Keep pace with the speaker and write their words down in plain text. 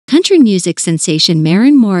Country music sensation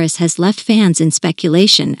Maren Morris has left fans in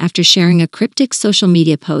speculation after sharing a cryptic social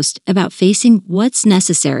media post about facing what's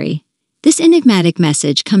necessary. This enigmatic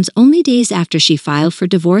message comes only days after she filed for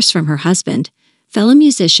divorce from her husband, fellow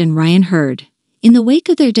musician Ryan Hurd. In the wake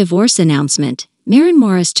of their divorce announcement, Maren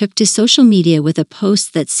Morris took to social media with a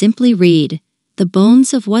post that simply read, "The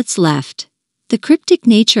bones of what's left." The cryptic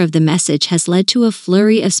nature of the message has led to a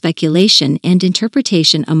flurry of speculation and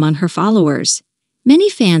interpretation among her followers.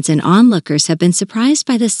 Many fans and onlookers have been surprised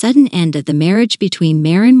by the sudden end of the marriage between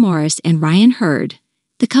Maren Morris and Ryan Hurd.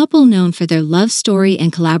 The couple, known for their love story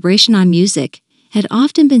and collaboration on music, had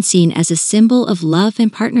often been seen as a symbol of love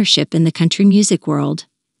and partnership in the country music world.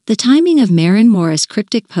 The timing of Maren Morris'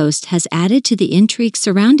 cryptic post has added to the intrigue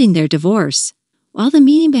surrounding their divorce. While the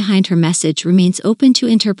meaning behind her message remains open to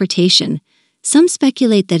interpretation, some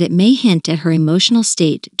speculate that it may hint at her emotional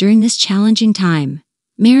state during this challenging time.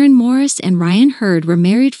 Maren Morris and Ryan Hurd were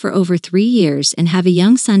married for over 3 years and have a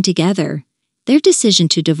young son together. Their decision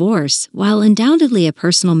to divorce, while undoubtedly a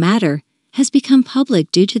personal matter, has become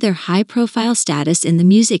public due to their high-profile status in the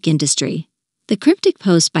music industry. The cryptic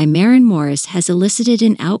post by Maren Morris has elicited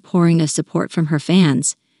an outpouring of support from her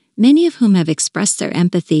fans, many of whom have expressed their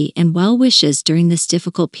empathy and well wishes during this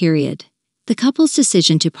difficult period. The couple's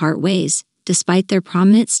decision to part ways, despite their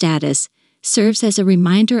prominent status, serves as a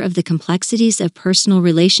reminder of the complexities of personal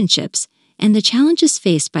relationships and the challenges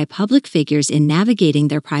faced by public figures in navigating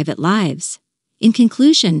their private lives. In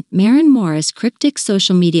conclusion, Maren Morris' cryptic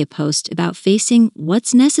social media post about facing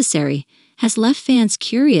what's necessary has left fans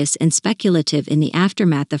curious and speculative in the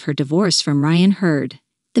aftermath of her divorce from Ryan Hurd.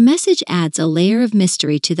 The message adds a layer of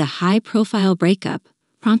mystery to the high-profile breakup,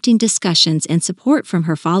 prompting discussions and support from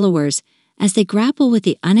her followers as they grapple with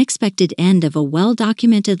the unexpected end of a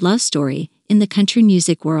well-documented love story in the country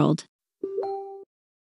music world.